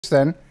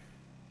then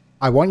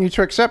I want you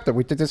to accept that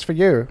we did this for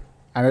you,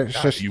 and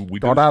it's just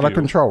got out of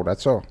control.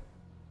 That's all.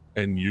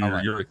 And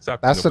you're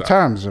accepting. That's the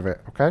terms of it.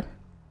 Okay.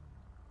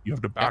 You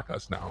have to back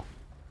us now.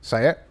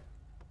 Say it.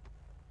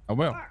 I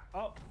will.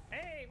 Oh,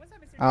 hey, what's up,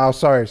 Mr. Oh,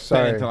 sorry.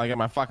 Stay until I get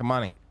my fucking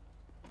money.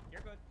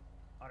 You're good.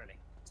 Orderly.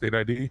 State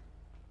ID.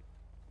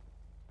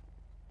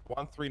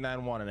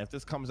 1391. And if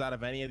this comes out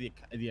of any of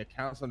the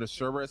accounts under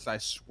Cerberus, I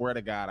swear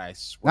to God, I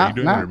swear.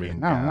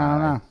 No.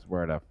 I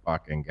swear to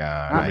fucking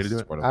God. I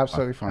swear to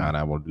absolutely fine. God,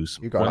 I will do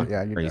some. You got it.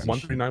 Yeah, you crazy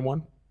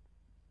 1391.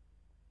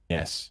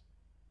 Yes.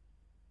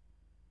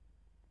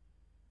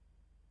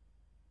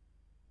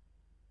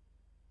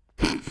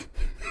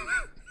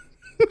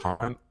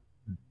 Comment.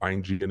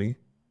 Buying G&E.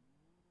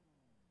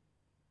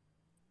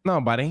 No,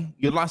 buddy.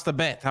 You lost a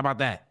bet. How about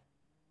that?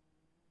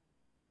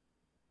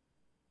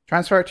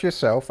 Transfer it to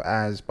yourself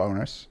as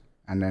bonus,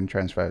 and then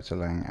transfer it to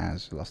Lang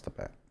as lost a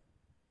bet.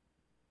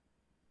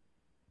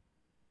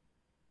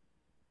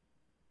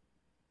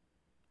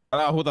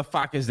 Hello, who the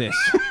fuck is this?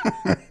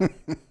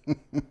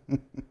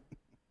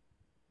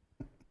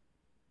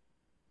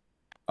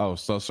 Oh,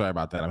 so sorry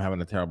about that. I'm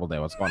having a terrible day.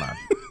 What's going on?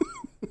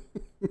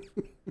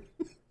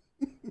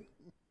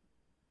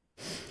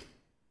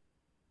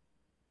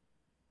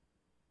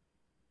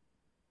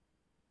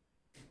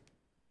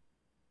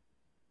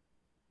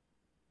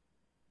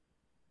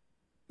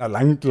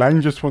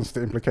 Lang just wants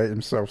to implicate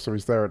himself, so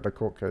he's there at the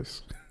court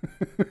case.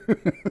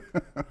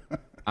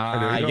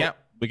 Yeah,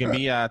 we can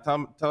be.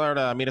 Tell her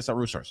to meet us at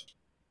Roosters.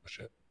 Oh,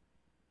 shit.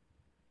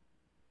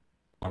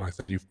 I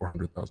said you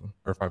 400,000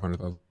 or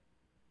 500,000.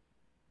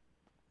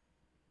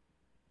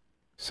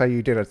 Say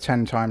you did a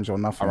 10 times or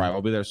nothing. All right,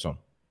 we'll be there soon.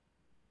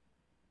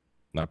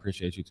 I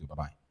appreciate you too. Bye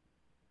bye.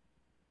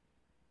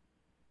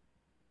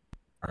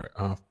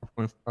 All right,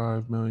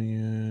 4.5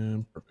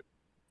 million. Perfect.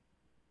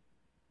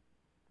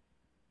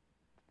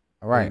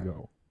 All right. There you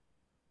go.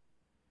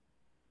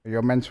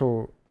 Your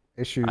mental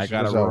issues. I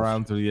gotta resolved.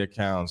 run through the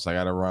accounts. I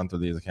gotta run through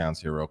these accounts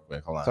here real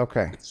quick. Hold on. It's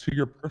okay. It's to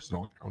your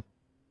personal account.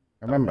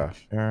 Remember,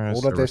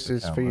 all of this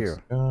is for you.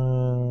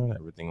 Good.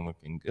 Everything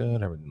looking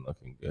good. Everything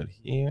looking good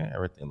here.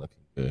 Everything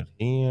looking good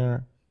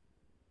here.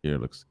 Here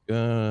looks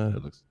good.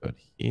 It looks good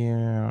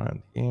here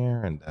and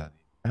here and that.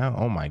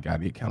 Oh my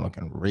God, the account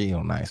looking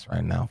real nice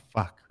right now.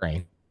 Fuck,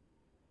 Crane.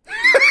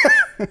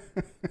 You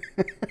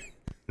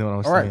know what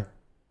I'm saying? Right.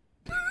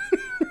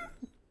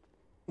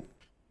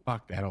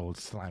 Fuck that old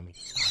slimy.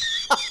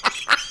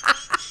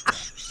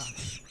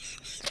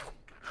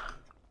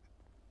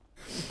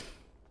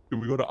 Can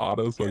we go to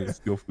Otto so I can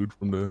steal food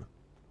from the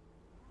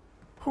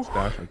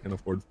stash? I can't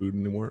afford food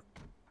anymore.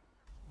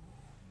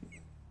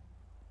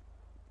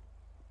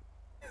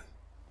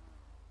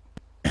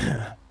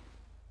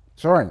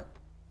 Sorry.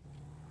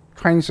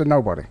 Crane's a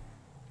nobody.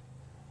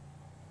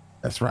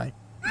 That's right.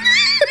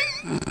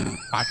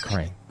 Fuck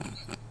Crane.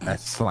 That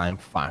slime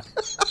fuck.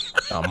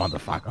 Oh,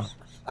 motherfucker.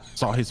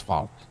 It's all his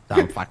fault.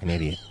 Dumb fucking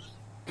idiot.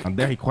 How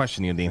dare he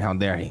question you, Dean? How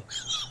dare he?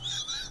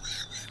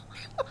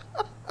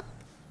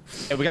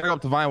 Hey, we gotta go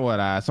up to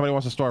Vinewood. Somebody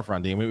wants a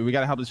storefront, Dean. We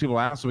gotta help these people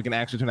out so we can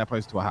actually turn that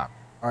place to a hub.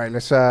 All right,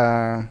 let's.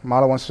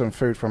 Marla wants some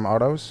food from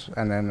Otto's,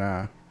 and then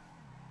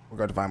we'll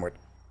go to Vinewood.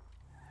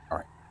 All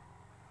right.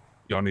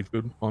 Y'all need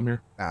food while I'm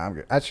here? Nah, I'm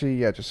good. Actually,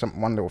 yeah, just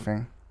one little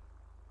thing.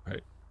 All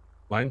right.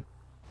 Line?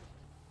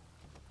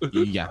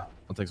 Yeah,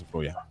 I'll take some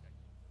for you.